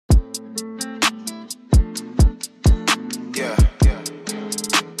Yeah.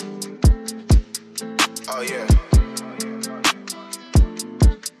 Oh yeah.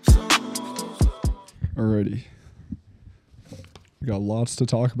 Alrighty. We got lots to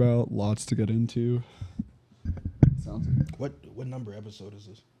talk about, lots to get into. Sounds good. What number episode is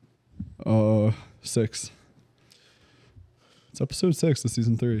this? 6. It's episode 6 of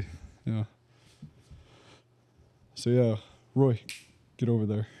season 3. Yeah. So yeah, Roy, get over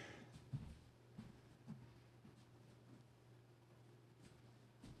there.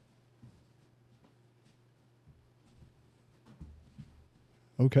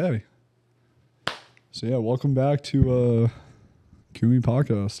 Okay. So yeah, welcome back to QME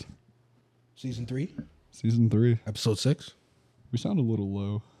podcast. Season 3? Season 3. Episode 6? We sound a little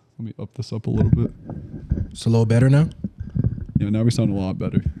low. Let me up this up a little bit. It's a little better now? Yeah, now we sound a lot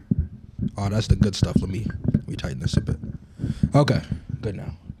better. Oh, that's the good stuff. Let me tighten this a bit. Okay, good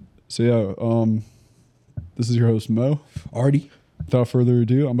now. So yeah, this is your host Mo. Artie? Without further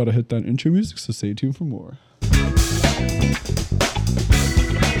ado, I'm about to hit that intro music, so stay tuned for more.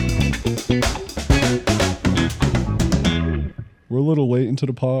 We're a little late into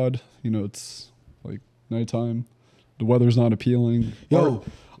the pod. You know, it's like nighttime. The weather's not appealing. Yo.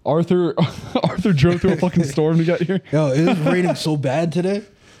 Arthur drove through a fucking storm to get here. Yo, it was raining so bad today.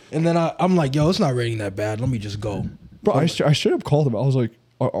 And then I'm like, yo, it's not raining that bad. Let me just go. Bro, I should have called him. I was like,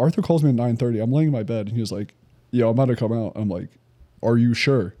 Arthur calls me at 9:30. I'm laying in my bed, and he was like, yo, I'm about to come out. I'm like, are you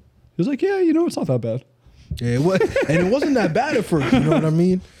sure? He was like, yeah, you know, it's not that bad. Yeah, and it wasn't that bad at first, you know what I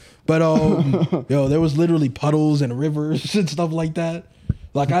mean? But yo, there was literally puddles and rivers and stuff like that.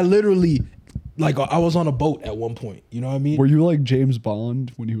 Like I literally, like I was on a boat at one point. You know what I mean? Were you like James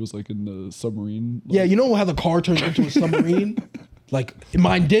Bond when he was like in the submarine? Like, yeah, you know how the car turns into a submarine? Like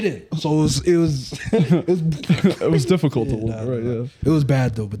mine didn't, so it was it was difficult to look, right? Yeah, it was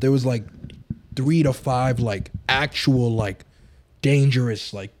bad though. But there was like 3 to 5 like actual like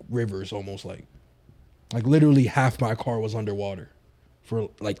dangerous like rivers, almost like literally half my car was underwater for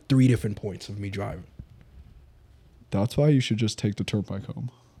like 3 different points of me driving. that's why you should just take the turnpike home.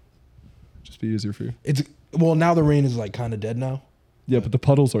 Just be easier for you. Well, now the rain is like kind of dead now. Yeah, but the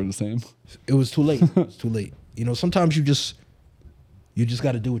puddles are the same. It was too late. It's too late. You know, sometimes you just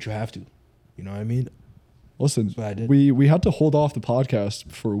got to do what you have to. You know what I mean? Listen, That's what I did. we had to hold off the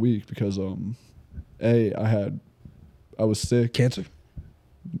podcast for a week because I was sick. Cancer?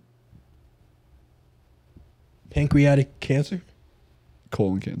 Pancreatic cancer?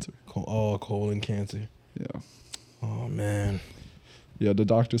 Colon cancer. Colon cancer. Yeah. Oh, man. Yeah, the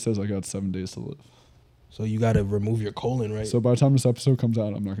doctor says I got 7 days to live. So you got to remove your colon, right? So by the time this episode comes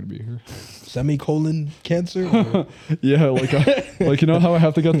out, I'm not going to be here. Semicolon cancer? Or? Yeah, like you know how I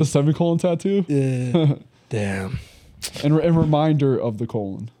have to get the semicolon tattoo? Yeah. Damn. And a reminder of the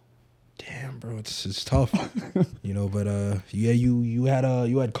colon. Damn, bro, it's tough. You know, but yeah, you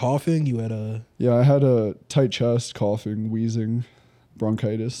had coughing, you had Yeah, I had a tight chest, coughing, wheezing,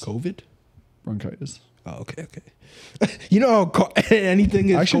 bronchitis. COVID? Bronchitis. Oh, okay. You know how anything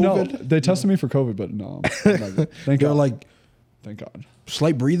is Actually, COVID? no. They tested me for COVID, but no. I'm not good. Thank They're God. like Thank God.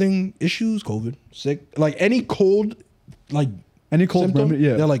 slight breathing issues, COVID, sick, like any cold, like Any cold symptom, remedy?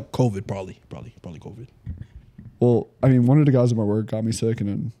 Yeah. they're like COVID, probably COVID. Well, I mean, one of the guys at my work got me sick, and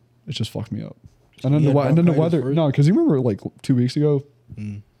then it just fucked me up. And then you the had weather. bronchitis first? No, because you remember like 2 weeks ago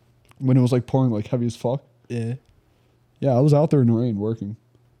when it was like pouring like heavy as fuck. Yeah, Yeah, I was out there in the rain working.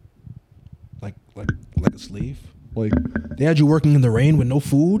 like a slave. Like They had you working in the rain with no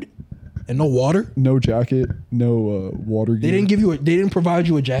food and no water. no jacket, no water gear. They didn't provide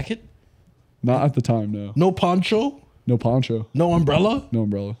you a jacket, Not at the time. No. no poncho, No poncho. no umbrella. No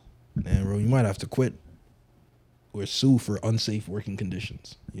umbrella. Man, bro, you might have to quit or sue for unsafe working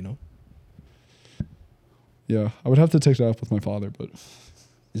conditions. You know, Yeah, I would have to take that up with my father, but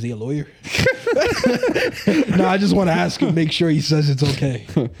is he a lawyer? No, I just want to ask him, make sure he says it's okay.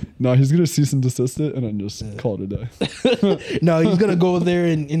 no, he's gonna cease and desist it, and then just call it a day. No, he's gonna go there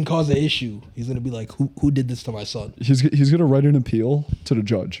and cause an issue. He's gonna be like, who did this to my son? He's gonna write an appeal to the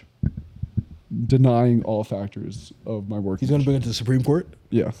judge, denying all factors of my work. He's gonna bring it to the Supreme Court.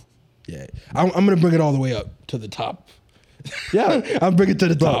 Yeah. Yeah, I'm gonna bring it all the way up to the top. Yeah. I'll bring it to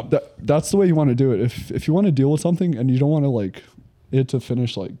the Bro, top. that's the way you want to do it. If you want to deal with something and you don't want to like it to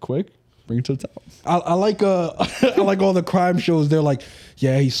finish like quick, bring it to the top. I like I like all the crime shows. They're like,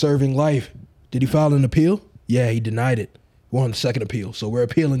 yeah, he's serving life. Did he file an appeal? Yeah, he denied it. We're on the second appeal, so we're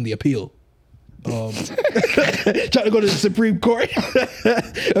appealing the appeal. Trying to go to the Supreme Court,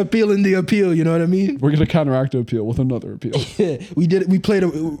 appealing the appeal. You know what I mean? We're gonna counteract the appeal with another appeal. Yeah, we did. We played a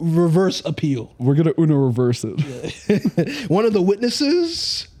reverse appeal. We're gonna Uno reverse it. One of the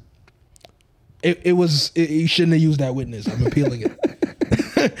witnesses You shouldn't have used that witness. I'm appealing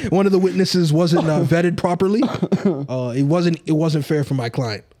it. One of the witnesses wasn't vetted properly. It wasn't fair for my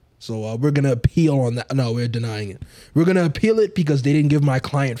client. So we're gonna appeal on that. No, we're denying it. We're gonna appeal it because they didn't give my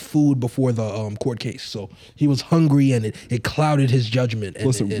client food before the court case. So he was hungry, and it clouded his judgment. And,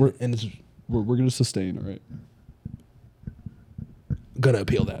 Listen, it's we're gonna sustain, all right? Gonna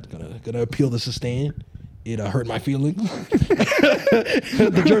appeal that. Gonna appeal the sustain. It hurt my feelings.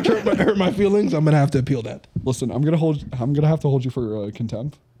 The judge hurt my feelings. I'm gonna have to appeal that. Listen, I'm gonna have to hold you for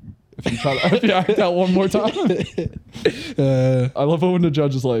contempt if you act out one more time. I love it when the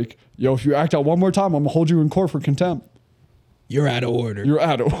judge is like, "Yo, if you act out one more time, I'm gonna hold you in court for contempt." You're out of order. You're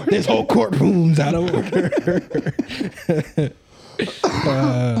out of order. This whole courtroom's out of order.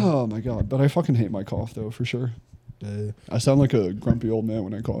 Oh my god! But I fucking hate my cough though, for sure. I sound like a grumpy old man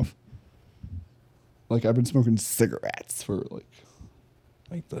when I cough. Like I've been smoking cigarettes for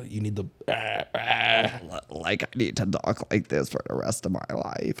you need the like I need to talk like this for the rest of my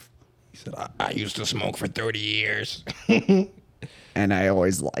life. He said, I used to smoke for 30 years. And I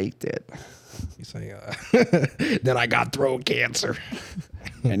always liked it. He's saying, then I got throat cancer.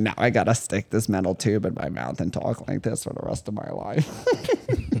 And now I gotta stick this metal tube in my mouth and talk like this for the rest of my life.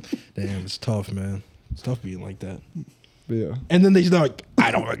 Damn, it's tough, man. It's tough being like that. But yeah. And then they start like,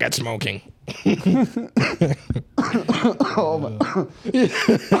 I don't regret smoking. Oh my.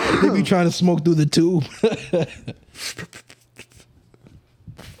 They be trying to smoke through the tube.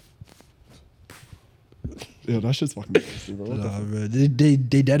 Yeah, that shit's fucking crazy, bro. Nah, bro. They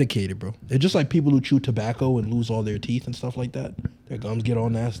dedicated, bro. They're just like people who chew tobacco and lose all their teeth and stuff like that. Their gums get all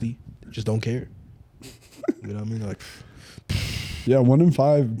nasty. They just don't care. You know what I mean? Like, yeah, 1 in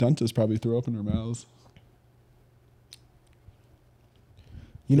 5 dentists probably throw up in their mouths.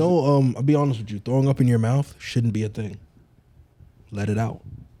 you know, I'll be honest with you. Throwing up in your mouth shouldn't be a thing. Let it out.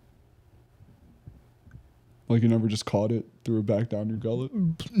 Like you never just caught it, threw it back down your gullet?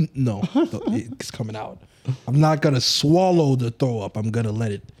 No, it's coming out. I'm not going to swallow the throw up. I'm going to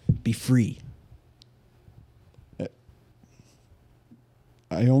let it be free.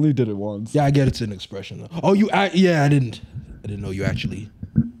 I only did it once. Yeah, I get it's an expression though. Oh, I didn't know you actually.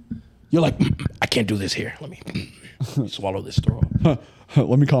 You're like, I can't do this here. Let me swallow this throw up.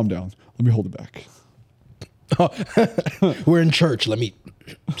 Let me calm down. Let me hold it back. We're in church. Let me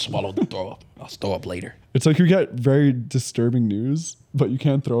swallow the throw up. I'll throw up later. It's like you get very disturbing news, but you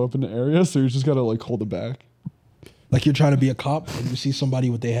can't throw up in the area, so you just gotta like hold it back. Like you're trying to be a cop and you see somebody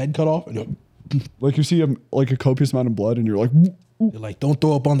with their head cut off, and like you see a copious amount of blood, and you're like, you're like, don't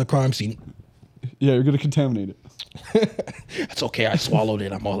throw up on the crime scene. Yeah, you're gonna contaminate it. It's okay. I swallowed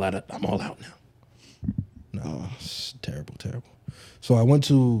it. I'm all out now. No, it's terrible. So I went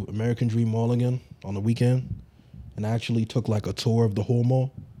to American Dream Mall again on the weekend, and I actually took like a tour of the whole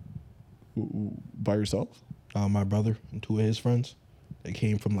mall. By yourself? My brother and 2 of his friends. They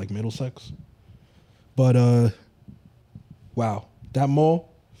came from like Middlesex. But wow, that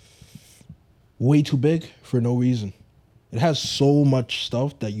mall, way too big for no reason. It has so much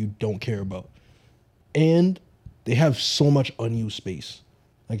stuff that you don't care about. And they have so much unused space.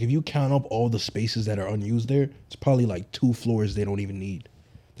 Like if you count up all the spaces that are unused there, it's probably like 2 floors they don't even need.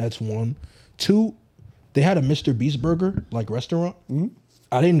 That's 1. 2, they had a Mr. Beast burger like restaurant. Mm-hmm.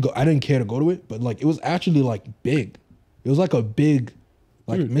 I didn't care to go to it, but like it was actually like big. It was like a big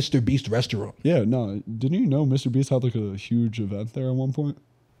like Dude. Mr. Beast restaurant. Yeah, no. Didn't you know Mr. Beast had like a huge event there at one point?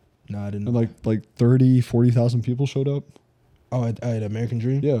 No, I didn't know. And like 30, 40,000 people showed up. Oh, at American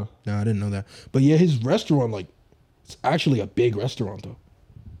Dream? Yeah. No, I didn't know that. But yeah, his restaurant, like, it's actually a big restaurant though.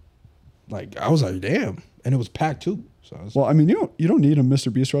 Like I was like, damn. And it was packed too. So well, I mean, you don't need a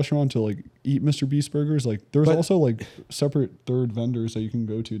Mr. Beast restaurant to like eat Mr. Beast burgers. Like there's also like separate third vendors that you can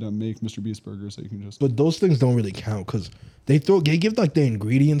go to that make Mr. Beast burgers that you can just. But those things don't really count because they give like the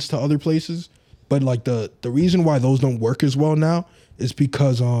ingredients to other places. But like the reason why those don't work as well now is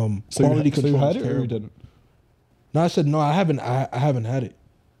because quality control. So you had it or you didn't? No, I said no. I haven't had it.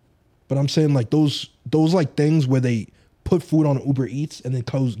 But I'm saying like those like things where they put food on Uber Eats and it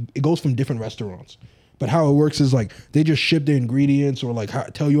goes from different restaurants. But how it works is like they just ship the ingredients or like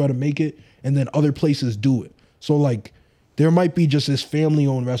tell you how to make it, and then other places do it. So like there might be just this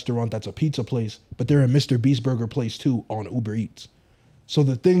family-owned restaurant that's a pizza place, but they're a Mr. Beast burger place too on Uber Eats. So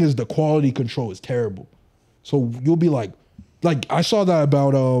the thing is the quality control is terrible. So you'll be like I saw that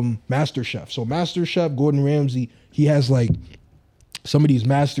about MasterChef. So MasterChef, Gordon Ramsay, he has like some of these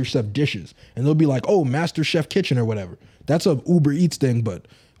MasterChef dishes, and they'll be like, oh, MasterChef Kitchen or whatever. That's a Uber Eats thing, but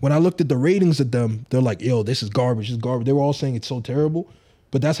when I looked at the ratings of them, they're like, yo, this is garbage. This is garbage. They were all saying it's so terrible,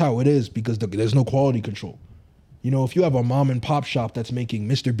 but that's how it is because there's no quality control. You know, if you have a mom and pop shop that's making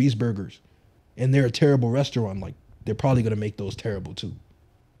Mr. Beast burgers and they're a terrible restaurant, like they're probably gonna make those terrible too.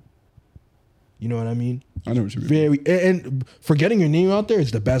 You know what I mean? I know what you mean. Very, and for getting your name out there,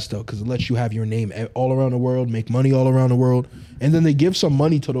 it's the best though, because it lets you have your name all around the world, make money all around the world, and then they give some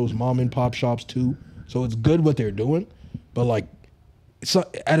money to those mom and pop shops too. So it's good what they're doing, but like, so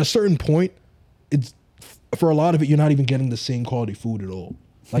at a certain point, it's for a lot of it, you're not even getting the same quality food at all.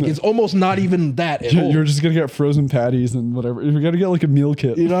 Like it's almost not even that at all. You're just gonna get frozen patties and whatever. You're gonna get like a meal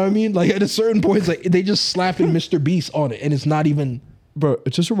kit. You know what I mean? Like at a certain point, it's like they just slapping Mr. Beast on it, and it's not even. Bro, it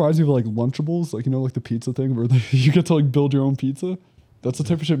just reminds me of like Lunchables, like, you know, like the pizza thing where you get to like build your own pizza. That's the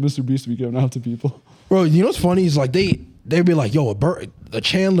type of shit Mr. Beast would be giving out to people. Bro, you know what's funny is like they'd be like, yo, a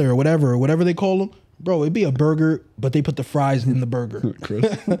Chandler or whatever they call them. Bro, it'd be a burger, but they put the fries in the burger. Chris.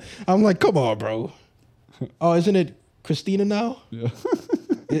 I'm like, come on, bro. Oh, isn't it Christina now? Yeah.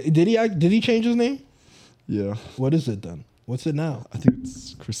 Did he change his name? Yeah. What is it then? What's it now? I think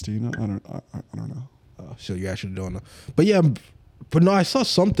it's Christina. I don't know. So you actually don't know. But yeah, but no, I saw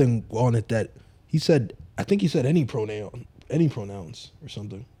something on it that he said, I think he said any pronouns or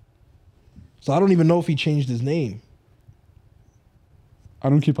something. So I don't even know if he changed his name. I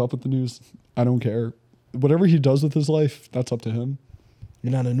don't keep up with the news. I don't care. Whatever he does with his life, that's up to him.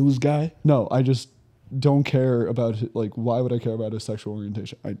 You're not a news guy? No, I just don't care about it. Like, why would I care about his sexual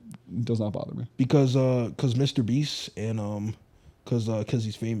orientation? It does not bother me. Because Mr. Beast and because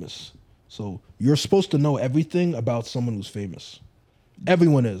he's famous. So you're supposed to know everything about someone who's famous.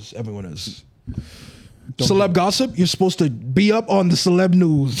 Everyone is. Celeb gossip, you're supposed to be up on the celeb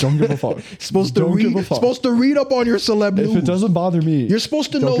news. Don't give a fuck. Supposed to read up on your celeb news. If it doesn't bother me, you're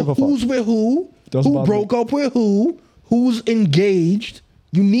supposed to know who's with who broke up with who's engaged.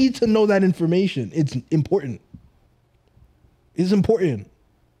 You need to know that information. It's important. It's important.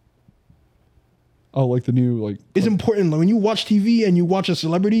 Oh, like the new like. It's important. Like when you watch TV and you watch a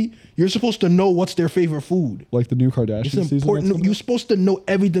celebrity, you're supposed to know what's their favorite food. Like the new Kardashian it's season. Important. You're supposed to know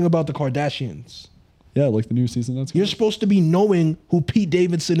everything about the Kardashians. Yeah, like the new season that's. You're supposed to be knowing who Pete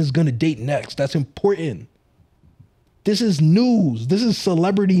Davidson is gonna date next. That's important. This is news. This is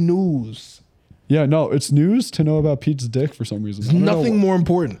celebrity news. Yeah, no, it's news to know about Pete's dick for some reason. There's nothing more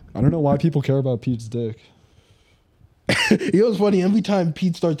important. I don't know why people care about Pete's dick. You know what's funny? Every time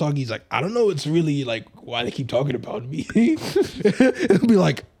Pete starts talking, he's like, I don't know. It's really like why they keep talking about me. It'll be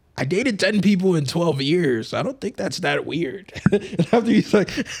like, I dated 10 people in 12 years. I don't think that's that weird. And after he's like,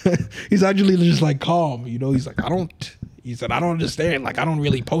 he's actually just like calm. You know, he's like, he said, I don't understand. Like, I don't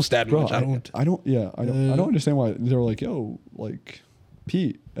really post that much. I don't understand why they were like, yo, like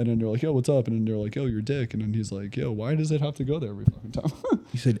Pete. And then they're like, yo, what's up? And then they're like, yo, your dick. And then he's like, yo, why does it have to go there every fucking time?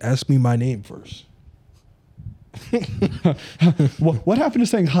 He said, ask me my name first. What happened to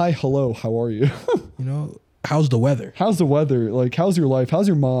saying hi, hello, how are you? You know, how's the weather? How's the weather? Like, how's your life? How's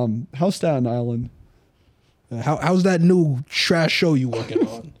your mom? How's Staten Island? How's that new trash show you working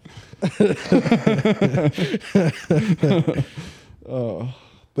on?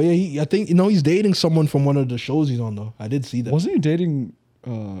 But yeah, I think he's dating someone from one of the shows he's on though. I did see that. Wasn't he dating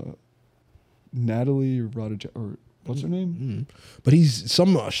Natalie or what's her name? Mm-hmm. But he's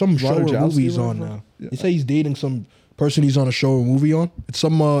some show or movie he's on now. Yeah. They say he's dating some person he's on a show or movie on. It's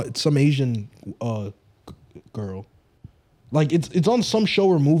some Asian girl. Like it's on some show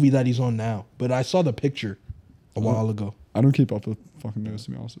or movie that he's on now. But I saw the picture a while ago. I don't keep up with fucking news,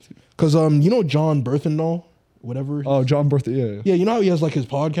 to be honest with you. Cause you know John Berthendahl, whatever. Oh, John Berthendahl. Yeah. Yeah, you know how he has like his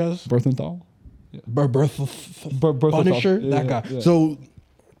podcast. Berthendahl. Yeah. Punisher, yeah, that guy. Yeah. So,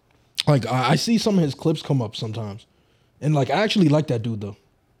 like, I see some of his clips come up sometimes, and like, I actually like that dude though.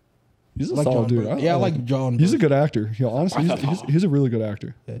 He's a like solid dude. I like John. He's a good actor. Yeah, honestly, he's a really good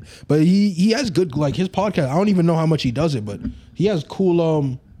actor. Yeah. But he has good, like, his podcast. I don't even know how much he does it, but he has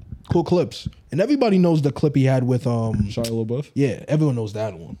cool clips, and everybody knows the clip he had with Shia LaBeouf. Yeah, everyone knows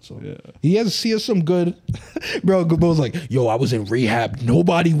that one. So yeah, he has some good. Bro was like, yo, I was in rehab.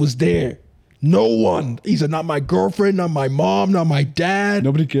 Nobody was there. No one. He said, not my girlfriend, not my mom, not my dad.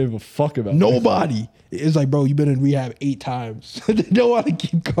 Nobody gave a fuck about nobody. It's like, bro, you've been in rehab 8 times. They don't want to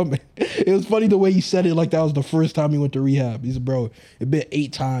keep coming. It was funny the way he said it, like that was the first time he went to rehab. He said, bro, it's been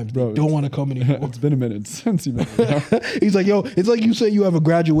 8 times. Bro, don't want to come anymore. It's been a minute since you been. He's like, yo, it's like you say you have a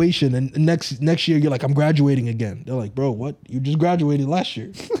graduation, and next year you're like, I'm graduating again. They're like, bro, what? You just graduated last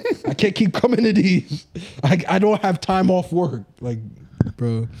year. I can't keep coming to these. I don't have time off work. Like,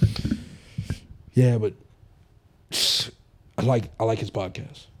 bro. Yeah, but I like his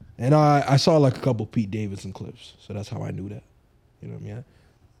podcast. And I saw like a couple Pete Davidson clips. So that's how I knew that. You know what I mean? I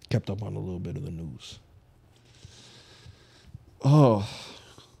kept up on a little bit of the news. Oh.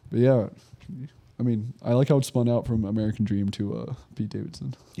 But yeah. I mean, I like how it spun out from American Dream to Pete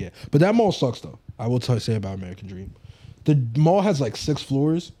Davidson. Yeah, but that mall sucks though. I will say about American Dream. The mall has like 6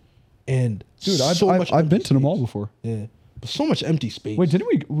 floors, and Dude, much I've been empty to the mall space. before. Yeah, but so much empty space. Wait,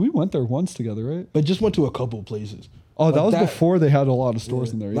 didn't we went there once together, right? But just went to a couple places. Oh, that Like was before they had a lot of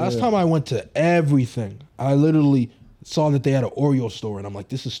stores in there. Last time I went to everything, I literally saw that they had an Oreo store, and I'm like,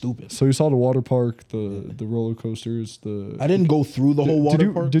 this is stupid. So you saw the water park, the roller coasters, the. I didn't go through the whole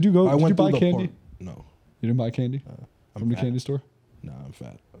water park. Did you go? I Did went you buy through the candy? park. No, You didn't buy candy I'm from the fat. candy store. Nah, I'm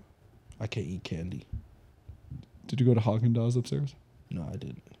fat. I can't eat candy. Did you go to Haagen-Dazs upstairs? No, I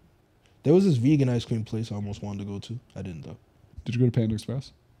didn't. There was this vegan ice cream place I almost wanted to go to. I didn't though. Did you go to Panda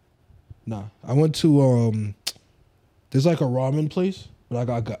Express? Nah, I went to there's like a ramen place, but I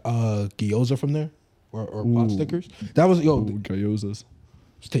got gyoza from there or pot Ooh. stickers. That was Oh, gyozas.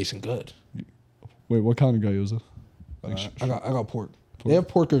 it's tasting good. Wait, what kind of gyoza? Like I got pork. They have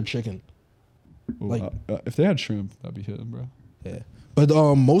pork or chicken. like- if they had shrimp, that'd be hitting, bro. Yeah, but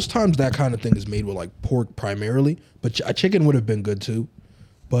most times that kind of thing is made with like pork primarily, but a chicken would have been good too.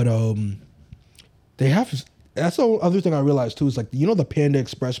 But they have. That's the other thing I realized too is like the Panda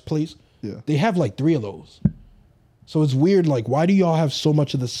Express place. Yeah. They have like 3 of those. So it's weird. Like, why do y'all have so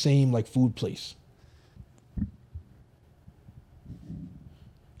much of the same like food place?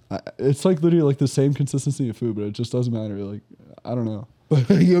 It's like literally like the same consistency of food, but it just doesn't matter. Like, I don't know. You know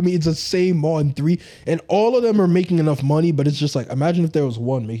what I mean? It's the same mall in 3, and all of them are making enough money. But it's just like, imagine if there was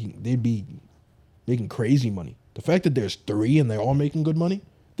one they'd be making crazy money. The fact that there's 3 and they're all making good money.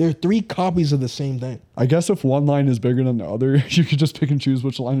 There are 3 copies of the same thing. I guess if one line is bigger than the other, you could just pick and choose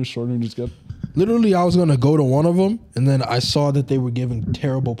which line is shorter and just get. Literally, I was gonna go to one of them, and then I saw that they were giving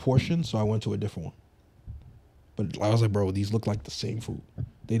terrible portions, so I went to a different one. But I was like, bro, these look like the same food.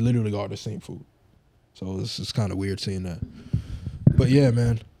 They literally are the same food. So this is kind of weird seeing that. But yeah,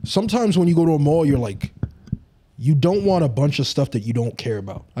 man. Sometimes when you go to a mall, you're like, you don't want a bunch of stuff that you don't care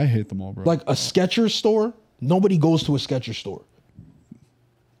about. I hate them all, bro. Like a Skechers store, nobody goes to a Skechers store.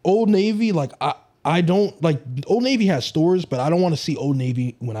 Old Navy, like I don't like. Old Navy has stores, but I don't want to see Old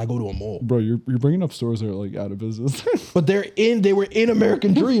Navy when I go to a mall. Bro, you're bringing up stores that are like out of business. But they were in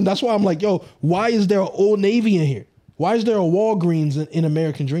American Dream. That's why I'm like, yo, why is there an Old Navy in here? Why is there a Walgreens in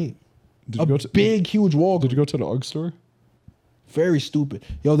American Dream? Big, huge Walgreens. Did you go to the UGG store? Very stupid.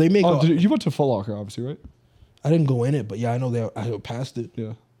 Yo, they make. You went to Foot Locker, obviously, right? I didn't go in it, but yeah, I know I passed it.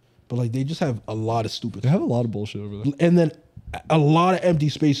 Yeah. But like, they just have a lot of stupid. They have a lot of bullshit over there. And then a lot of empty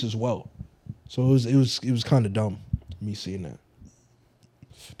space as well. So it was kind of dumb me seeing that.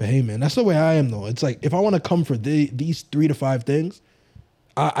 But hey, man, that's the way I am though. It's like if I want to come for these 3 to 5 things,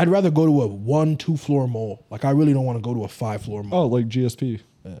 I'd rather go to a 1-2 floor mall. Like I really don't want to go to a 5 floor mall. Oh, like GSP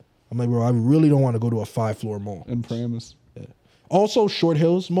Yeah. I'm like, bro, I really don't want to go to a 5 floor mall. and Paramus. Yeah. Also, Short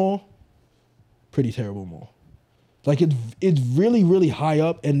Hills Mall, pretty terrible mall. Like it's really, really high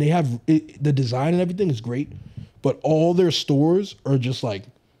up, and they have the design and everything is great, but all their stores are just like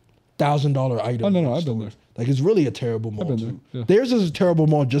 $1,000 items. Oh, no, I've been stores. there. Like it's really a terrible mall been too. there, yeah. Theirs is a terrible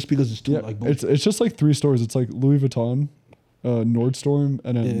mall just because it's too Yeah, like bullshit. it's just like 3 stores. It's like Louis Vuitton, Nordstrom,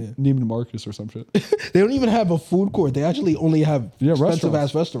 and then Neiman Marcus or some shit. They don't even have a food court. They actually only have expensive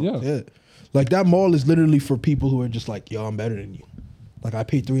ass restaurants. Yeah. Like that mall is literally for people who are just like, yo, I'm better than you. Like I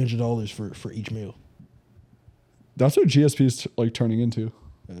paid $300 for each meal. That's what GSP is like turning into.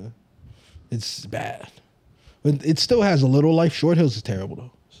 Yeah. It's bad. But it still has a little life. Short Hills is terrible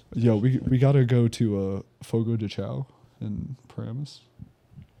though. Yo, we gotta go to Fogo de Chao in Paramus.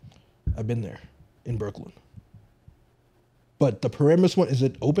 I've been there in Brooklyn. But the Paramus one, is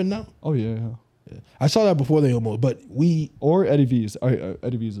it open now? Oh yeah. Yeah. I saw that before they almost, Or Eddie V's.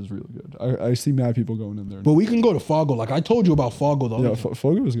 Eddie V's is really good. I see mad people going in there. But we can go to Fogo. Like I told you about Fogo though. Yeah,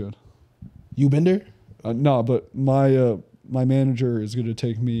 Fogo was good. You been there? No, but my manager is gonna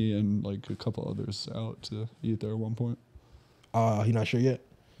take me and like a couple others out to eat there at one point. He not sure yet.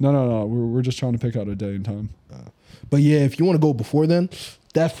 No. We're just trying to pick out a day and time. But yeah, if you want to go before then,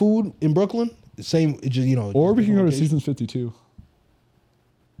 that food in Brooklyn, the same. It just Or we can go to location. Seasons 52.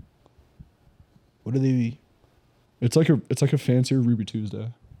 What do they? It's like a fancier Ruby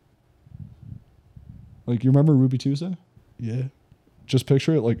Tuesday. Like you remember Ruby Tuesday? Yeah. Just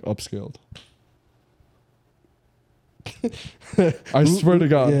picture it like upscaled. I swear to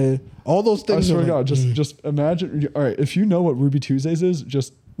God. Yeah. All those I things. swear are to like, God. Just imagine. All right, if you know what Ruby Tuesdays is,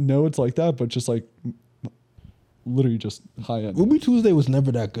 just know it's like that, but just like literally just high end. Ruby Tuesday was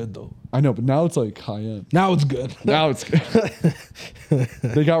never that good though. I know, but now it's like high end. Now it's good. Now it's good.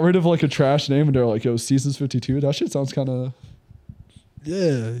 They got rid of like a trash name and they're like, yo, Seasons 52. That shit sounds kind of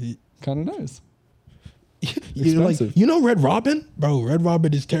Yeah. nice. expensive. You know Red Robin? Bro, Red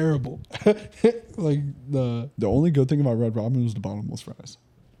Robin is terrible. Like The only good thing about Red Robin was the bottomless fries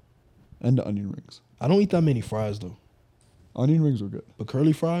and the onion rings. I don't eat that many fries though. Onion rings were good. But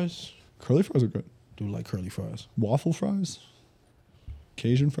curly fries, Curly fries are good. do like curly fries. Waffle fries,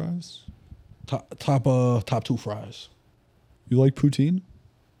 Cajun fries. Top two fries. You like poutine?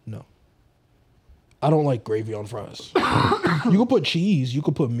 No. I don't like gravy on fries. You could put cheese, you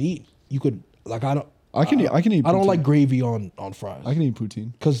could put meat, you could like I can eat I don't don't like gravy on fries. I can eat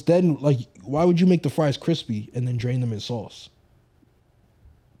poutine. Cause then like why would you make the fries crispy and then drain them in sauce?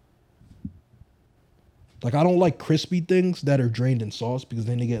 Like I don't like crispy things that are drained in sauce because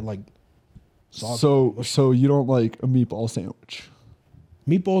then they get like sauce. So you don't like a meatball sandwich,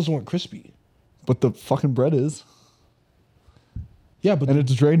 Meatballs weren't crispy. but the fucking bread is, Yeah, but and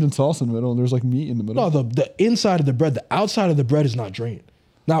it's drained in sauce in the middle, and there's like meat in the middle. no, the inside of the bread, the outside of the bread is not drained.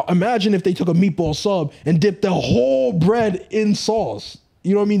 Now imagine if they took a meatball sub and dipped the whole bread in sauce.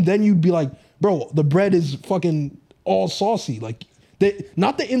 You know what I mean? Then you'd be like, bro, the bread is fucking all saucy. Like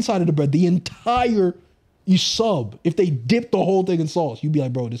not the inside of the bread, the entire you sub. If they dip the whole thing in sauce, you'd be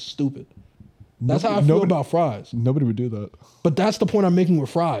like, bro, this is stupid. That's how I feel about fries. Nobody would do that. But that's the point I'm making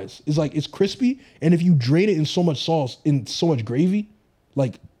with fries. It's like it's crispy, and if you drain it in so much sauce, in so much gravy,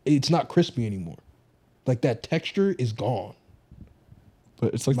 like it's not crispy anymore. Like that texture is gone.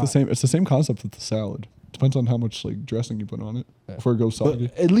 But it's like the same. It's the same concept with the salad. Depends on how much like dressing you put on it before it goes soggy.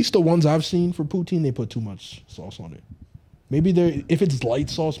 But at least the ones I've seen for poutine, they put too much sauce on it. Maybe if it's light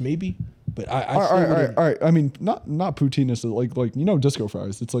sauce, maybe. But All right. I mean, not poutine is like disco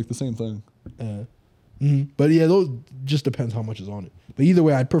fries. It's like the same thing. But yeah, those just depends how much is on it. But either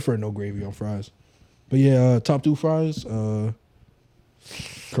way, I'd prefer no gravy on fries. But yeah, top two fries,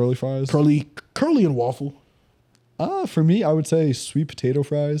 Curly fries. curly and waffle. For me, I would say sweet potato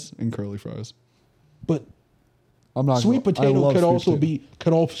fries and curly fries. But I'm not sweet gonna- I potato love could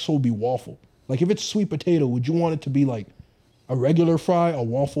sweet also be waffle. Like if it's sweet potato, would you want it to be like a regular fry, a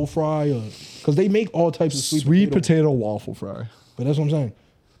waffle fry, because they make all types of sweet potato waffle fry. But that's what I'm saying.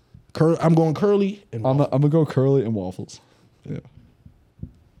 I'm going curly and I'm waffle. gonna go curly and waffles. Yeah.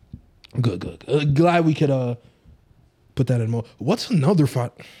 Good. Glad we could put that in more. What's another fry?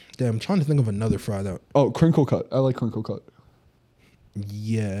 Damn, I'm trying to think of another fry that. Oh, crinkle cut. I like crinkle cut.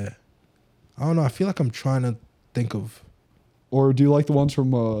 Yeah. I don't know. I feel like I'm trying to think of. Or do you like the ones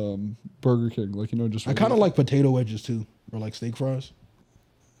from Burger King? Like just. I kind of like potato wedges too, or like steak fries.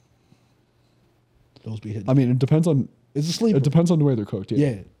 Those be hitting. I mean, it depends on. It's a sleeper. It depends on the way they're cooked. Yeah.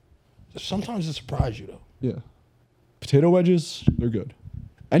 Yeah. Sometimes it surprise you though. Yeah. Potato wedges, they're good.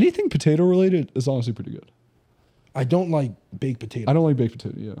 Anything potato related is honestly pretty good. I don't like baked potato. I don't like baked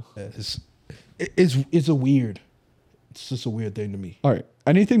potato. Yeah. It's a weird. It's just a weird thing to me. All right.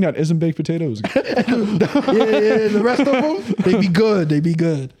 Anything that isn't baked potato is good. Yeah. The rest of them, they be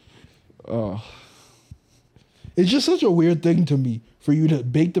good. Oh. It's just such a weird thing to me for you to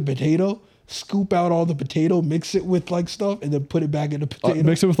bake the potato, scoop out all the potato, mix it with like stuff, and then put it back in the potato.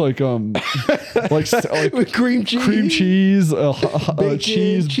 Mix it with like with cream cheese, cheese, bacon,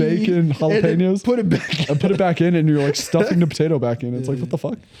 cheese, bacon, and then jalapenos. put it back. And put it back in, and you're like stuffing the potato back in. It's like, what the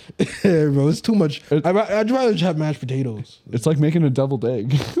fuck? Yeah, bro, it's too much. I'd rather just have mashed potatoes. It's like making a deviled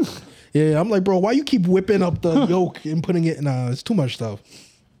egg. Yeah, I'm like, bro, why you keep whipping up the yolk and putting it? Nah, it's too much stuff.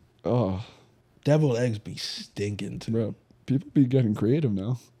 Oh, Deviled eggs be stinking too, bro. People be getting creative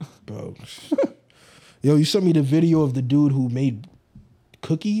now. bro. Yo, you sent me the video of the dude who made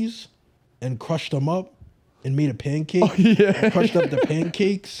cookies and crushed them up and made a pancake. Oh, yeah. And crushed up the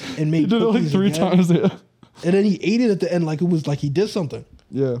pancakes and made He did it like cookies 3 again. times. Yeah. And then he ate it at the end like it was like he did something.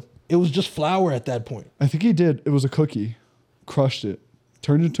 Yeah. It was just flour at that point. I think he did. It was a cookie. Crushed it.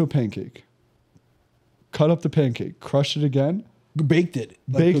 Turned it into a pancake. Cut up the pancake. Crushed it again. Baked it.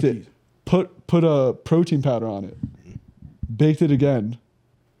 Like Baked cookies. it. Put a protein powder on it. Baked it again.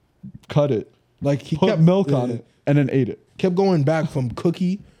 Cut it. Like he Put kept milk on it. And then ate it. Kept going back from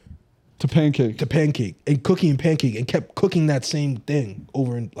cookie To pancake. to pancake and cookie and pancake and kept cooking that same thing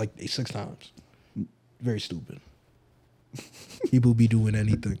over in like 6 times. Very stupid. People be doing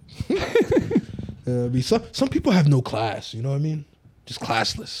anything. I mean, some people have no class. You know what I mean? Just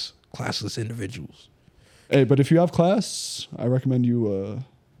classless individuals. Hey, but if you have class, I recommend you,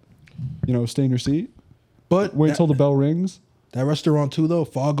 stay in your seat. But Wait till the bell rings. that restaurant too, though,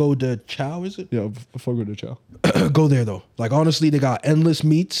 Fogo de Chao, is it? Yeah, before go to chow. Go there though. Like honestly, they got endless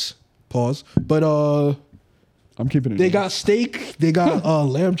meats. Pause. But I'm keeping it. they in. got steak, they got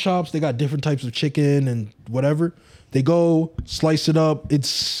lamb chops, they got different types of chicken and whatever. They go slice it up.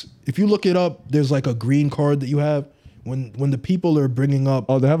 It's if you look it up, there's like a green card that you have when the people are bringing up,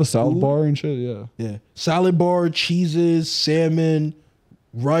 Oh, they have a salad food? bar and shit. Yeah. Yeah, salad bar, cheeses, salmon,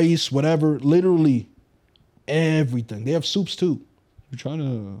 rice, whatever. Literally everything. They have soups too. You're trying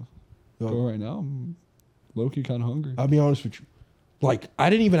to Yo. go right now? I'm low-key kind of hungry. I'll be honest with you. Like I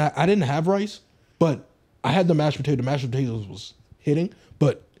didn't have rice, but I had the mashed potato. The mashed potatoes was hitting,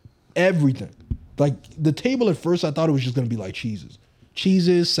 but everything. Like the table at first, I thought it was just gonna be like cheeses,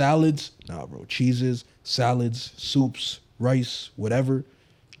 salads. Nah, bro, cheeses, salads, soups, rice, whatever,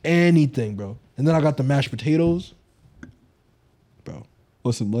 anything, bro. And then I got the mashed potatoes, bro.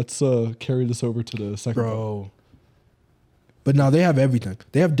 Listen, let's carry this over to the second part. Bro. But now they have everything.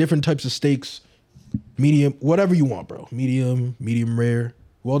 They have different types of steaks, medium, whatever you want, bro. Medium rare.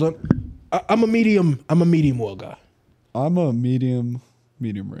 Well done. I'm a medium well guy. I'm a medium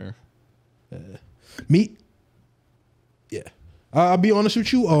rare. Meat. Yeah. I'll be honest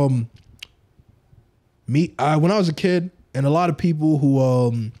with you. Meat. When I was a kid, and a lot of people who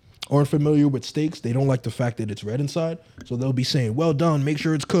aren't familiar with steaks, they don't like the fact that it's red inside. So they'll be saying, "Well done. Make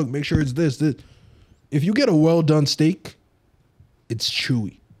sure it's cooked. Make sure it's this." If you get a well done steak, it's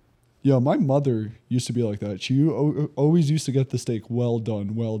chewy. Yeah, my mother used to be like that. She always used to get the steak well done.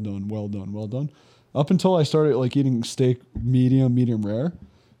 Up until I started like eating steak medium rare.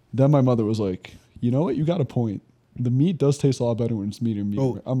 Then my mother was like, you know what? You got a point. The meat does taste a lot better when it's medium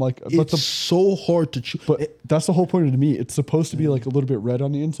Oh, rare. I'm like, but it's so hard to chew. But that's the whole point of the meat. It's supposed to be like a little bit red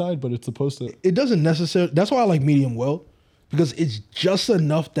on the inside, but it's supposed to. It doesn't necessarily. That's why I like medium well, because it's just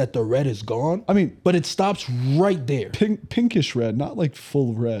enough that the red is gone. I mean, but it stops right there. Pinkish red, not like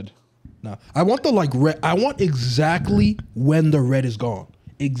full red. No, I want the like red. I want exactly when the red is gone.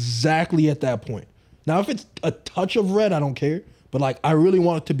 Exactly at that point. Now, if it's a touch of red, I don't care. But like, I really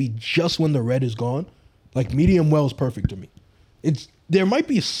want it to be just when the red is gone. Like medium well is perfect to me. There might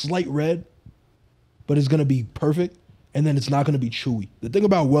be a slight red, but it's gonna be perfect, and then it's not gonna be chewy. The thing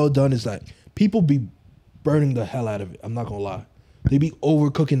about well done is that people be burning the hell out of it. I'm not gonna lie. They be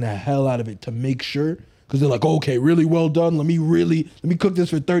overcooking the hell out of it to make sure, because they're like, okay, really well done. Let me cook this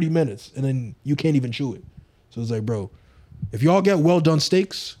for 30 minutes, and then you can't even chew it. So it's like, bro, if y'all get well done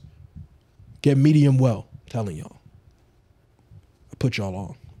steaks, get medium well. I'm telling y'all. I put y'all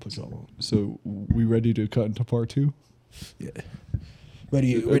on. So we ready to cut into part 2? Yeah.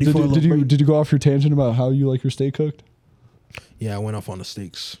 Ready for a did little break? you go off your tangent about how you like your steak cooked? Yeah, I went off on the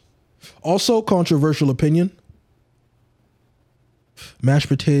steaks. Also, controversial opinion. Mashed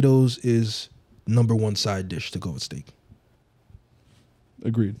potatoes is number 1 side dish to go with steak.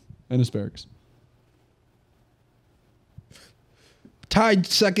 Agreed. And asparagus. Tied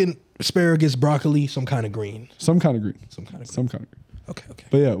second, asparagus, broccoli, some kind of green. Some kind of green. Okay.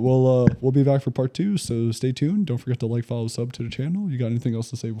 But yeah, we'll be back for part 2, so stay tuned. Don't forget to like, follow, sub to the channel. You got anything else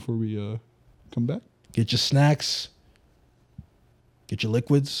to say before we come back? Get your snacks. Get your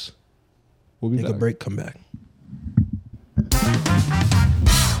liquids. We'll be Take back. a break, come back.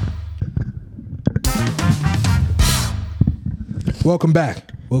 Welcome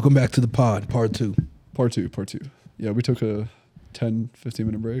back. Welcome back to the pod, part 2. Part two. Yeah, we took a 10,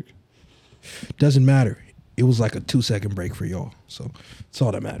 15-minute break. Doesn't matter. It was like a 2-second break for y'all. So it's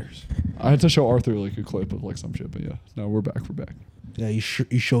all that matters. I had to show Arthur like a clip of like some shit, but yeah. No, we're back. Yeah, you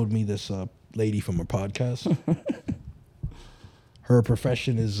showed me this lady from a podcast. Her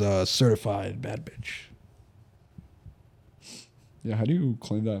profession is certified bad bitch. Yeah, how do you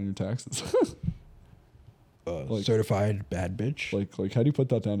claim that on your taxes? Certified bad bitch. like how do you put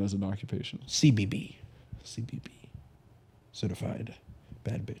that down as an occupation? CBB. Certified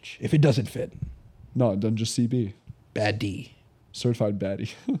bad bitch. If it doesn't fit, No, then just CB. bad D. Certified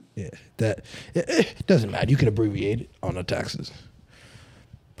baddie. Yeah, it doesn't matter. You can abbreviate it on the taxes.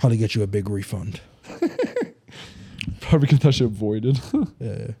 Probably get you a big refund. Probably get that shit voided.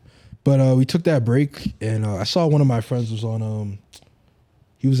 Yeah. But we took that break, and I saw one of my friends was on.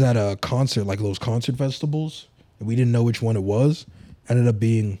 He was at a concert, like those concert festivals, and we didn't know which one it was. Ended up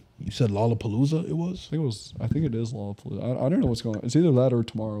being, you said Lollapalooza. It was I think it is Lollapalooza. I don't know what's going on. It's either that or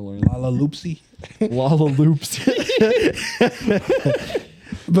Tomorrowland. Lollaloopsy. Lollaloops.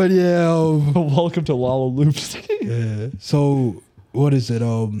 But yeah, Welcome to Lollaloops. yeah. So what is it?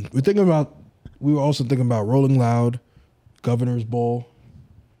 We were also thinking about Rolling Loud, Governor's Ball,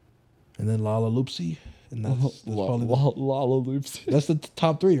 and then Lollaloopsy. And that's probably Lollaloops. that's the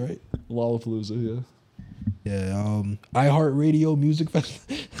top 3, right? Lollapalooza, yeah. Yeah. iHeartRadio Music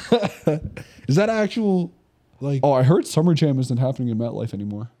Festival. Is that actual like Oh, I heard Summer Jam isn't happening in MetLife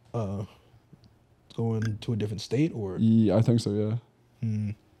anymore. going to a different state or? Yeah, I think so, yeah.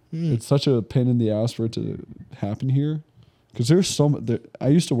 It's such a pain in the ass for it to happen here. Because there's I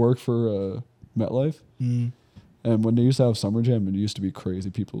used to work for MetLife. And when they used to have Summer Jam, it used to be crazy.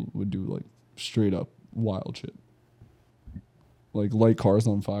 People would do like straight up wild shit. Like light cars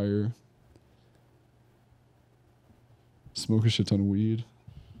on fire. Smoke a shit ton of weed.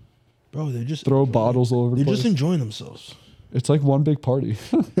 Bro, they're just Throw bottles all over the They're place. just enjoying themselves. It's like one big party.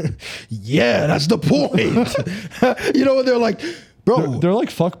 Yeah, that's the point. You know what they're like, bro? They're like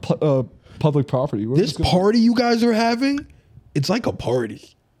fuck public property. This party you guys are having, it's like a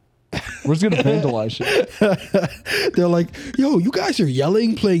party. We're just gonna vandalize shit. They're like, yo, you guys are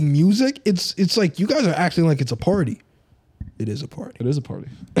yelling, playing music. It's like you guys are acting like it's a party. It is a party. It is a party.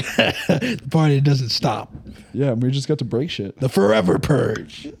 The party doesn't stop. Yeah, and we just got to break shit. The forever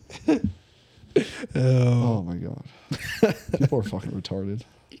purge. Oh my god. People are fucking retarded.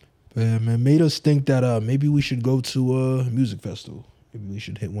 Yeah, man, made us think that maybe we should go to a music festival. Maybe we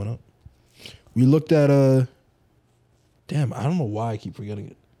should hit one up. We looked at damn, I don't know why I keep forgetting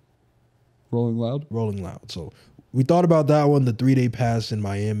it. Rolling Loud? Rolling Loud. So we thought about that one, the 3-day pass in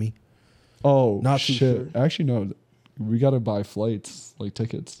Miami. Oh, Not too shit. sure. Actually, no. We got to buy flights, like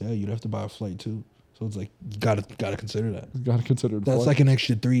tickets. Yeah, you'd have to buy a flight too. So it's like you gotta consider that. We got to consider the That's flight. like an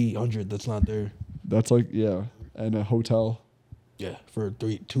extra 300 that's not there. That's like, yeah. And a hotel, Yeah, for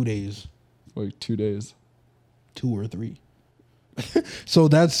 2 days, like 2 days. 2 or 3. So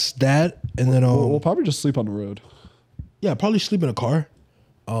that's that, and then We'll probably just sleep on the road. yeah, probably sleep in a car.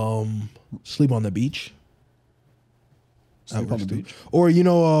 Sleep on the beach. That Sleep on works the too. beach. Or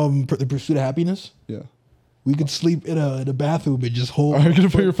the Pursuit of Happiness. Yeah. We could sleep in a bathroom and just hold. Are you going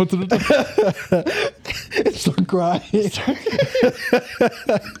to put your foot to the door? and start crying.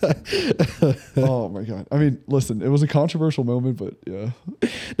 Oh my god. I mean, listen, it was a controversial moment, but yeah.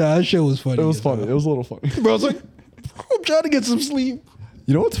 Nah, that shit was funny. It was as funny. hell. It was a little funny. Bro, I was like, I'm trying to get some sleep.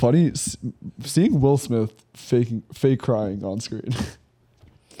 You know what's funny? Seeing Will Smith fake crying on screen.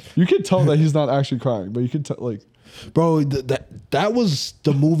 You can tell that he's not actually crying, but you can tell, like, Bro, that was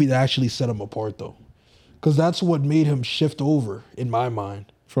the movie that actually set him apart, though. Because that's what made him shift over, in my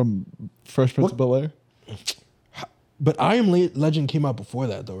mind. from Fresh Prince of Bel-Air. But I Am Legend came out before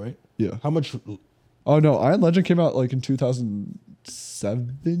that, though, right? Yeah. How much? Oh no, Iron Legend came out like in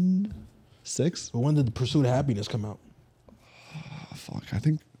 2007, 6. But when did The Pursuit of Happiness come out? Oh, fuck, I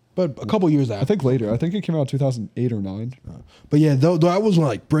think But a couple years after. I think later. I think it came out 2008 or 9. But yeah, though that was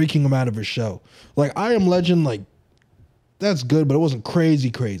like breaking him out of his shell. Like I Am Legend, like that's good, but it wasn't crazy.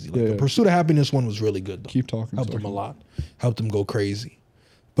 Like Yeah, the yeah. Pursuit of Happiness one was really good. Though. Keep talking. Helped him sorry. a lot. Helped him go crazy.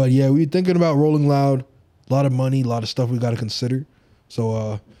 But yeah, we were thinking about Rolling Loud. A lot of money, a lot of stuff we got to consider.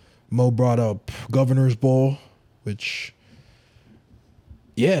 So Mo brought up Governor's Ball, which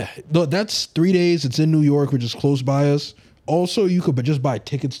yeah, that's 3 days. It's in New York, which is close by us. Also, you could just buy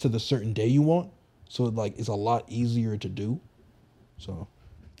tickets to the certain day you want. So like it's a lot easier to do. So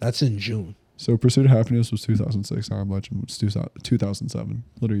that's in June. So Pursuit of Happiness was 2006. Iron Legend was 2007.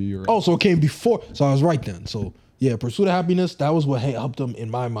 Literally a year. Oh, so it came before. So I was right then. So yeah, Pursuit of Happiness, that was what helped him in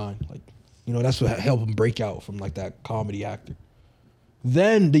my mind. Like, you know, that's what helped him break out from like that comedy actor.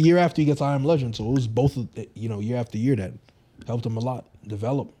 Then the year after he gets I Am Legend, so it was both of year after year that helped him a lot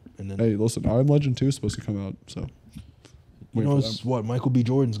develop. And then Hey, listen, Iron Legend 2 is supposed to come out, so you wait know for it's that. what Michael B.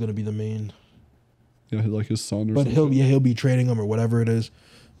 Jordan's gonna be the main, Yeah, like his son or but something. he'll be training him or whatever it is.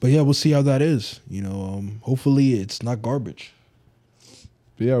 But yeah, we'll see how that is. You know, hopefully it's not garbage.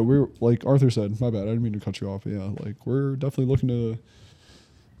 But yeah, we're like Arthur said. My bad. I didn't mean to cut you off. But yeah, like we're definitely looking to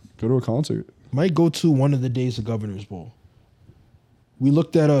go to a concert. Might go to one of the days of Governor's Ball. We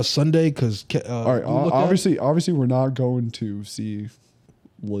looked at Sunday because All right, obviously, we're not going to see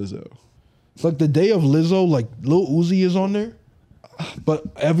Lizzo. it's like the day of Lizzo. Like Lil Uzi is on there, but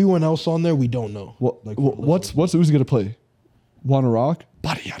everyone else on there we don't know. What? Like What's Uzi gonna play? Wanna Rock?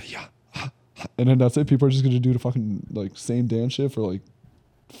 Body yada yada. And then that's it. People are just gonna do the fucking like same dance shit for like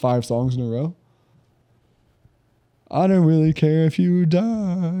 5 songs in a row. I don't really care if you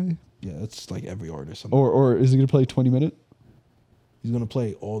die. Yeah, it's like every artist. Or is he gonna play 20-minute? He's gonna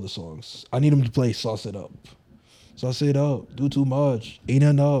play all the songs. I need him to play "Sauce It Up." Sauce it up. Do too much. Ain't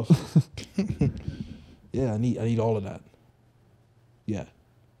enough. Yeah, I need all of that. Yeah.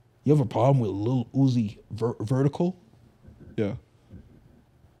 You have a problem with Lil Uzi vertical? Yeah.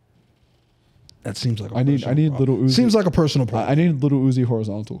 That seems like I need problem. Lil Uzi. Seems like a personal problem. I need Little Uzi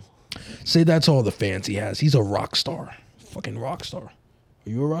horizontal. Say that's all the fans he has. He's a rock star. Fucking rock star. Are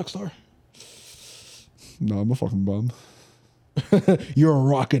you a rock star? No, I'm a fucking bum. You're a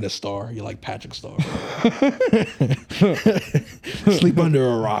rock and a star. You're like Patrick Star. Sleep under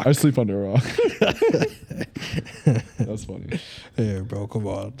a rock. I sleep under a rock. That's funny. Yeah, bro, come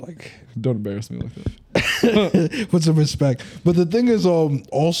on. Like, Don't embarrass me like that. put some respect. But the thing is,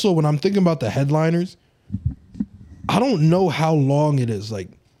 also when I'm thinking about the headliners, I don't know how long it is. Like,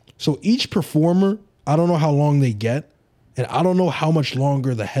 so each performer, I don't know how long they get, and I don't know how much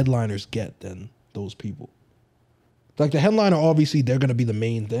longer the headliners get than those people. Like the headliner, obviously, they're gonna be the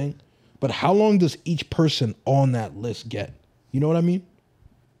main thing, but how long does each person on that list get? You know what I mean?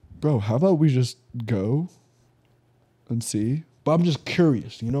 Bro, how about we just go and see? But I'm just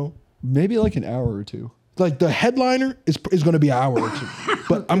curious, you know? Maybe like an hour or two. Like the headliner is going to be an hour or two.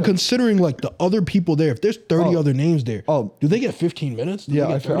 But I'm considering like the other people there. If there's 30 other names there, do they get 15 minutes? Do Yeah,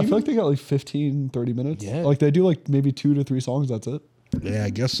 they I get feel 30 like they got like 15, 30 minutes. Yeah. Like they do like maybe 2 to 3 songs, that's it. Yeah,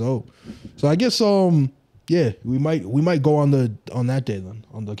 I guess so. So I guess yeah, we might go on that day then,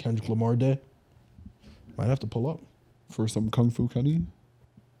 on the Kendrick Lamar day. Might have to pull up. For some Kung Fu Kenny.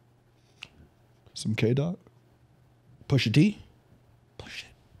 Some K-Dot. Pusha T. Push it.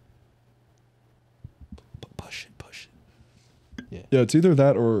 Push it. Yeah, it's either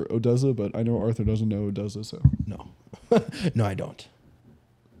that or Odessa, but I know Arthur doesn't know Odessa, so. No. No, I don't.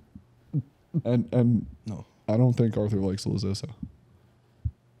 And No. I don't think Arthur likes Lizzo, so.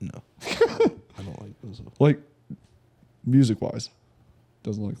 No. I don't like Lizzo. Like, music-wise,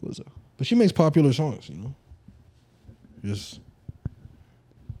 doesn't like Lizzo. But she makes popular songs, you know? Just...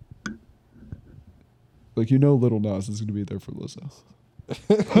 Like, you know Lil Nas is going to be there for Lizzo.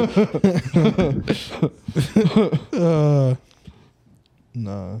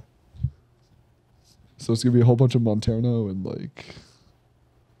 Nah. So it's going to be a whole bunch of Montano and, like...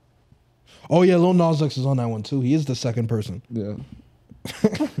 Oh, yeah, Lil Nas X is on that one, too. He is the second person. Yeah.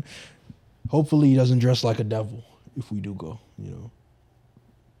 Hopefully he doesn't dress like a devil if we do go, you know.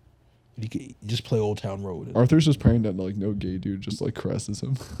 He could just play Old Town Road. Arthur's just praying that, like, no gay dude just, like, caresses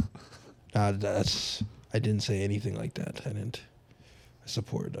him. I didn't say anything like that. I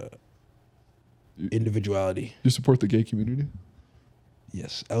support individuality. You support the gay community?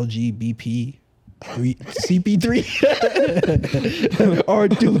 Yes, LGBP, CP3,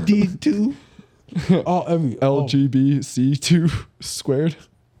 R2D2, all every LGBC2 squared.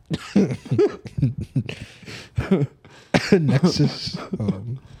 Nexus,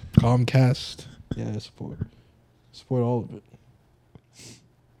 Comcast. Yeah, I support all of it.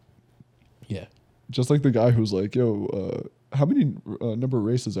 Yeah. Just like the guy who's like, yo, how many number of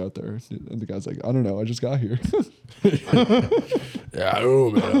races out there? And the guy's like, I don't know. I just got here. Yeah, I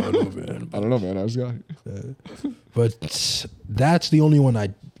don't know, man. I don't know, man. I just got here. But that's the only one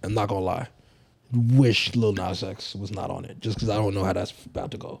I'm not going to lie. Wish Lil Nas X was not on it just because I don't know how that's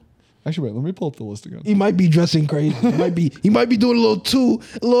about to go. Actually, wait. Let me pull up the list again. He might be dressing crazy. He might be doing he might be going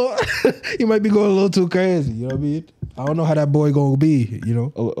a little too crazy. You know what I mean? I don't know how that boy gonna be. You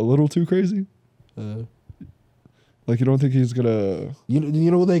know, A little too crazy. Like you don't think he's gonna? You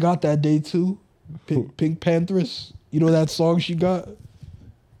know what they got that day too? Pink Panthers. You know that song she got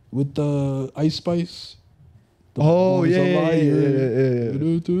with the Ice Spice. Oh Boys yeah, yeah.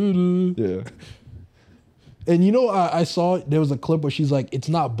 Yeah. And you know, I saw there was a clip where she's like, "It's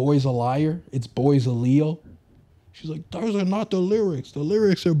not boys a liar, it's boys a Leo." She's like, "Those are not the lyrics. The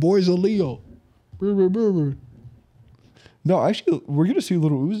lyrics are boys a Leo." No, actually, we're gonna see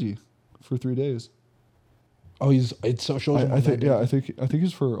Little Uzi for 3 days. Oh, it shows him. I think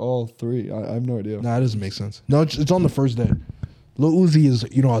it's for all 3. I have no idea. Nah, that doesn't make sense. No, it's on the first day. Lil Uzi is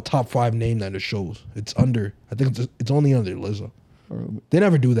a top 5 name that it shows. It's under. I think it's only under Lizzo. They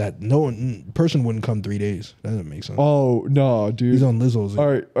never do that. No person wouldn't come 3 days. That doesn't make sense. Oh no, dude. He's on Lizzo's. All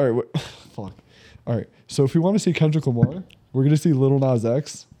right. Fuck. All right. So if we want to see Kendrick Lamar, we're gonna see Lil Nas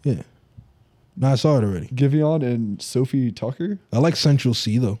X. Yeah. No, I saw it already. Giveon and Sophie Tucker. I like Central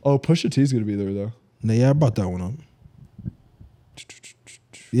C though. Oh, Pusha T's gonna be there though. Yeah, I brought that one up.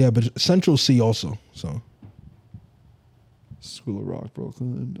 Yeah, but Central C also. So. School of Rock,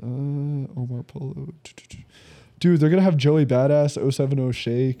 Brooklyn. Omar Polo. Dude, they're gonna have Joey Badass, 070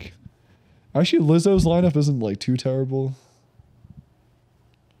 Shake. Actually, Lizzo's lineup isn't like too terrible.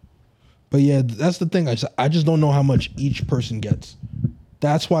 But yeah, that's the thing. I just don't know how much each person gets.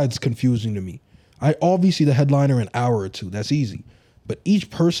 That's why it's confusing to me. Obviously the headliner an hour or 2. That's easy. But each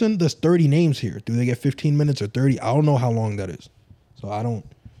person, there's 30 names here. Do they get 15 minutes or 30? I don't know how long that is. So I don't.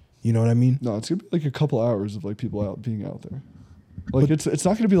 You know what I mean? No, it's gonna be like a couple hours of like people being out there. Like it's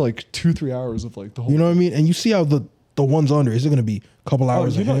not gonna be like 2-3 hours of like the whole. You know what I mean? And you see how the ones under, is it gonna be a couple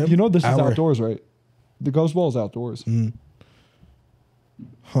hours? You know this hour. is outdoors, right? The Ghost Ball is outdoors.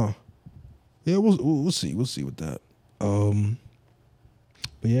 Huh. Yeah, we'll see. We'll see with that.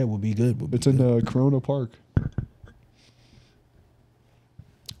 But yeah, we'll be good. It's in Corona Park.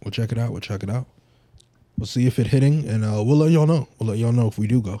 We'll check it out. We'll see if it's hitting, and we'll let y'all know. We'll let y'all know if we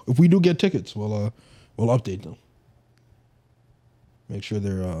do go. If we do get tickets, we'll update them. Make sure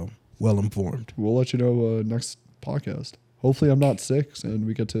they're well informed. We'll let you know podcast. Hopefully I'm not sick and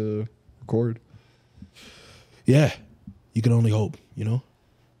we get to record. Yeah, you can only hope, you know?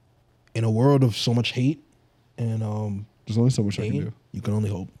 In a world of so much hate and There's only so much I can pain, do. you can only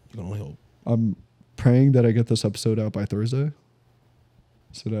hope. You can only hope. I'm praying that I get this episode out by Thursday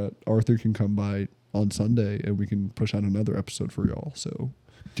so that Arthur can come by on Sunday and we can push out another episode for y'all. So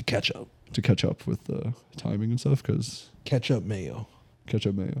To catch up. to catch up with the timing and stuff, because Ketchup, mayo,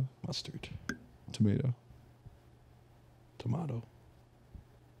 ketchup, mayo, mustard, tomato, tomato,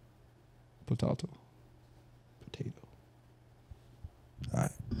 potato. potato. All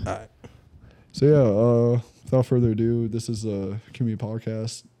right. So yeah, without further ado, this is a QME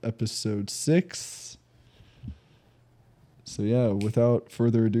podcast, episode 6. So yeah, without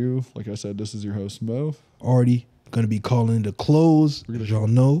further ado, like I said, this is your host Mo, Already gonna be calling to close. We're gonna- As y'all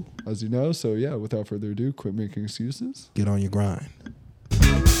know, as you know. So yeah, without further ado, quit making excuses. get on your grind.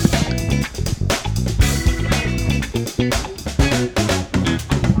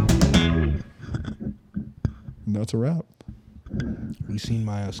 And that's a wrap. You seen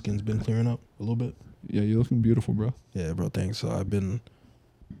my skin's been clearing up a little bit? Yeah, you're looking beautiful, bro. Yeah, bro. Thanks. So I've been.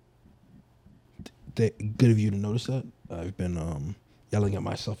 Good of you to notice that. I've been yelling at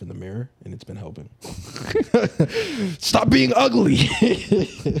myself in the mirror, and it's been helping. Stop being ugly.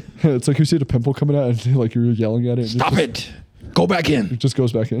 It's like you see the pimple coming out and like you're yelling at it. And Stop it. Go back in. It just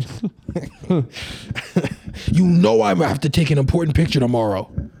goes back in. You know I have to take an important picture tomorrow.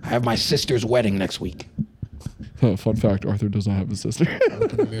 I have my sister's wedding next week. Fun fact, Arthur does not have a sister. I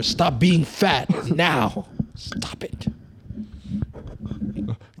look in the mirror. Stop being fat now. Stop it.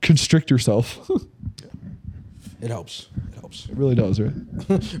 Constrict yourself. It helps. It helps. It really does, right?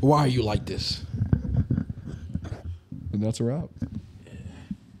 Why are you like this? And that's a wrap.